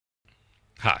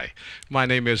Hi, my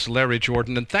name is Larry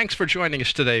Jordan, and thanks for joining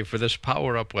us today for this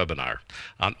Power Up webinar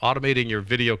on automating your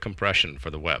video compression for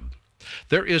the web.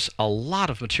 There is a lot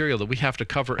of material that we have to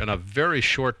cover in a very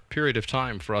short period of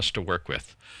time for us to work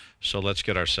with, so let's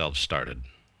get ourselves started.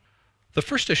 The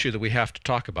first issue that we have to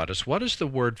talk about is, what does the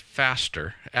word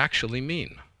faster actually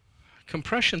mean?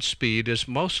 Compression speed is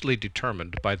mostly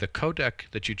determined by the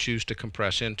codec that you choose to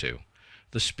compress into,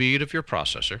 the speed of your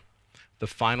processor, the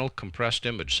final compressed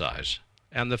image size,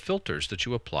 and the filters that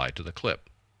you apply to the clip.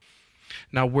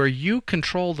 Now, where you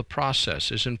control the process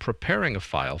is in preparing a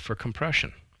file for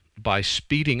compression. By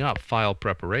speeding up file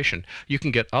preparation, you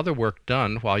can get other work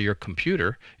done while your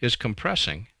computer is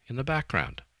compressing in the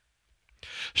background.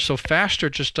 So faster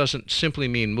just doesn't simply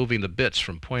mean moving the bits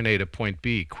from point A to point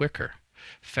B quicker.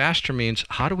 Faster means,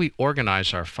 how do we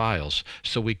organize our files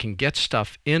so we can get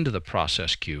stuff into the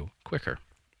process queue quicker?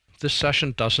 This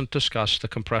session doesn't discuss the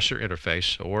compressor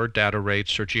interface or data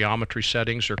rates or geometry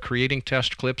settings or creating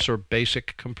test clips or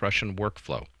basic compression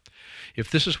workflow. If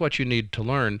this is what you need to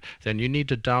learn, then you need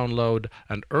to download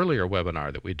an earlier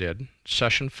webinar that we did,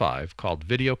 Session 5, called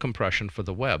Video Compression for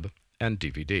the Web and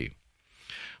DVD.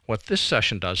 What this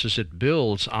session does is it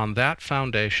builds on that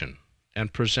foundation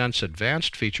and presents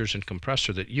advanced features in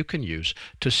compressor that you can use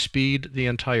to speed the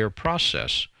entire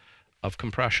process of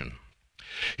compression.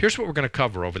 Here's what we're going to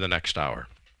cover over the next hour.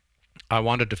 I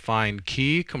want to define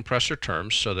key compressor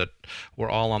terms so that we're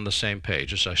all on the same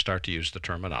page as I start to use the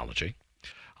terminology.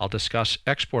 I'll discuss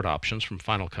export options from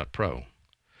Final Cut Pro.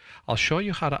 I'll show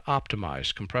you how to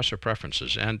optimize compressor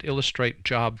preferences and illustrate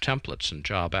job templates and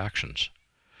job actions.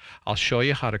 I'll show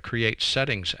you how to create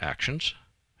settings actions,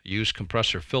 use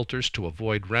compressor filters to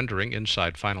avoid rendering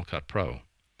inside Final Cut Pro,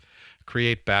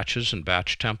 create batches and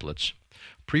batch templates,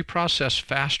 pre-process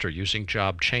faster using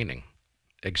job chaining,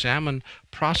 examine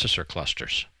processor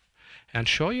clusters, and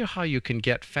show you how you can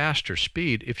get faster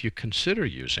speed if you consider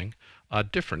using a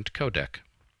different codec.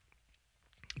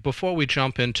 Before we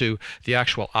jump into the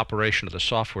actual operation of the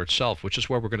software itself, which is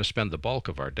where we're going to spend the bulk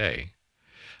of our day,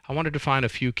 I want to define a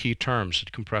few key terms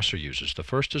that compressor uses. The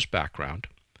first is background,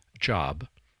 job,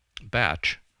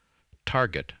 batch,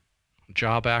 target,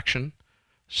 job action,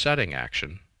 setting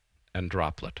action, and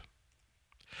droplet.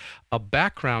 A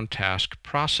background task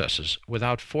processes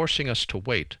without forcing us to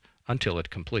wait until it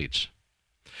completes.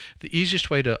 The easiest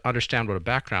way to understand what a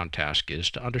background task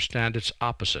is to understand its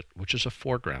opposite, which is a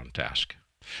foreground task.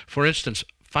 For instance,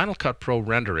 Final Cut Pro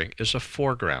rendering is a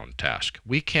foreground task.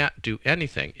 We can't do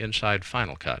anything inside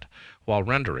Final Cut while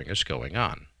rendering is going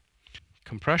on.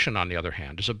 Compression, on the other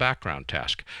hand, is a background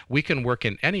task. We can work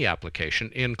in any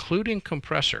application, including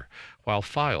compressor, while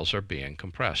files are being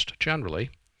compressed.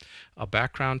 Generally, a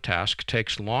background task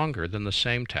takes longer than the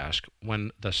same task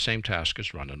when the same task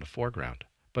is run in the foreground.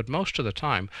 But most of the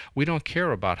time, we don't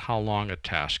care about how long a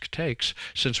task takes,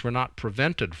 since we're not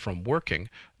prevented from working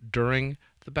during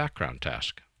the background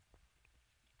task.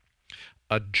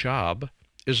 A job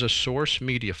is a source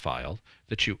media file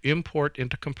that you import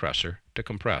into compressor to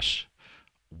compress.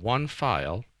 One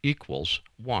file equals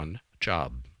one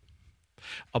job.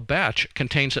 A batch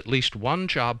contains at least one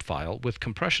job file with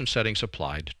compression settings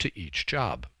applied to each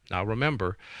job. Now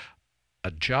remember,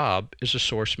 a job is a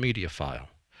source media file.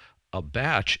 A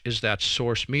batch is that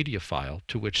source media file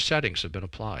to which settings have been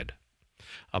applied.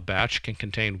 A batch can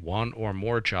contain one or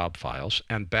more job files,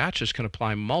 and batches can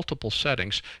apply multiple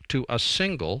settings to a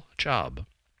single job.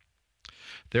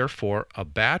 Therefore, a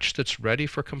batch that's ready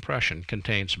for compression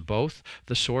contains both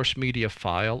the source media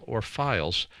file or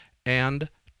files and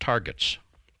targets.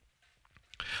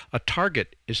 A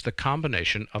target is the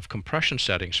combination of compression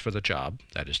settings for the job,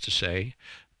 that is to say,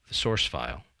 the source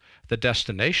file, the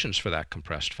destinations for that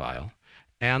compressed file,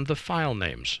 and the file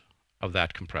names of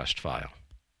that compressed file.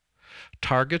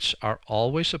 Targets are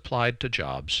always applied to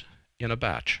jobs in a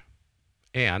batch,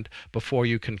 and before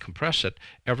you can compress it,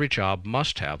 every job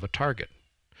must have a target.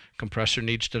 Compressor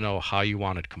needs to know how you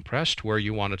want it compressed, where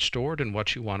you want it stored, and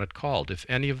what you want it called. If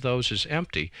any of those is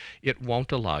empty, it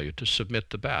won't allow you to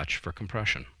submit the batch for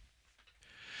compression.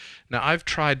 Now, I've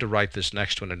tried to write this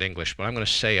next one in English, but I'm going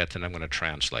to say it and I'm going to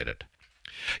translate it.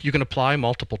 You can apply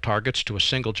multiple targets to a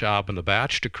single job in the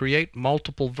batch to create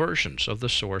multiple versions of the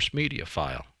source media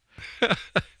file.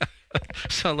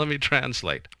 So let me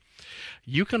translate.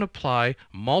 You can apply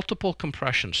multiple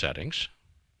compression settings,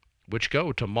 which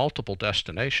go to multiple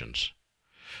destinations,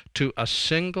 to a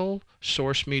single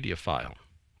source media file,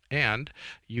 and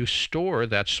you store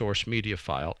that source media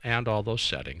file and all those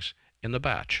settings in the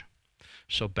batch.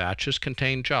 So batches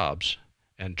contain jobs,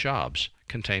 and jobs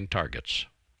contain targets.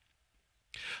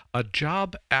 A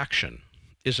job action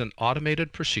is an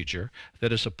automated procedure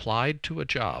that is applied to a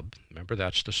job, remember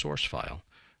that's the source file,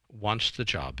 once the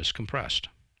job is compressed.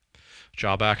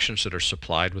 Job actions that are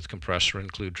supplied with compressor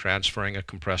include transferring a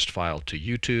compressed file to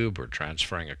YouTube, or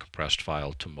transferring a compressed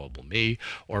file to MobileMe,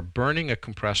 or burning a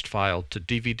compressed file to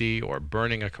DVD, or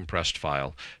burning a compressed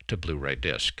file to Blu-ray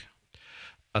disc.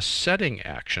 A setting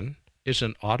action is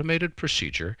an automated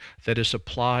procedure that is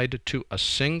applied to a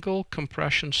single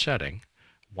compression setting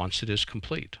once it is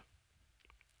complete.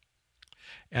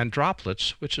 And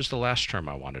droplets, which is the last term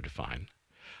I want to define.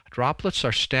 Droplets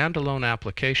are standalone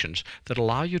applications that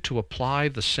allow you to apply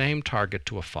the same target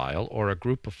to a file or a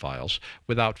group of files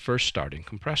without first starting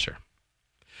compressor.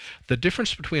 The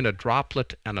difference between a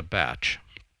droplet and a batch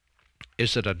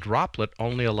is that a droplet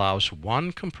only allows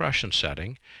one compression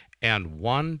setting and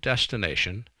one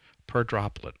destination per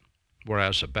droplet,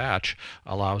 whereas a batch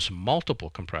allows multiple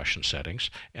compression settings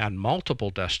and multiple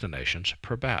destinations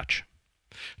per batch.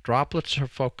 Droplets are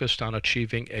focused on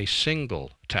achieving a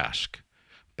single task.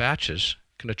 Batches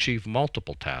can achieve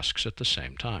multiple tasks at the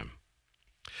same time.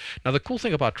 Now, the cool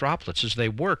thing about droplets is they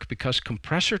work because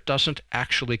compressor doesn't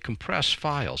actually compress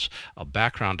files. A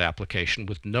background application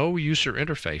with no user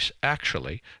interface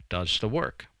actually does the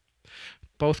work.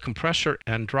 Both compressor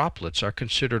and droplets are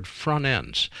considered front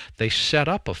ends. They set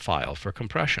up a file for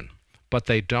compression, but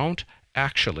they don't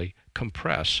actually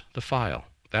compress the file.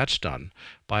 That's done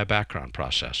by a background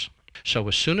process. So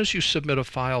as soon as you submit a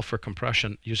file for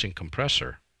compression using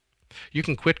compressor, you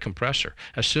can quit compressor.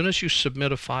 As soon as you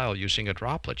submit a file using a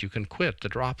droplet, you can quit the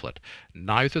droplet.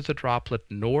 Neither the droplet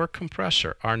nor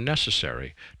compressor are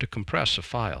necessary to compress a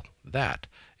file. That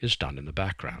is done in the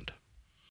background.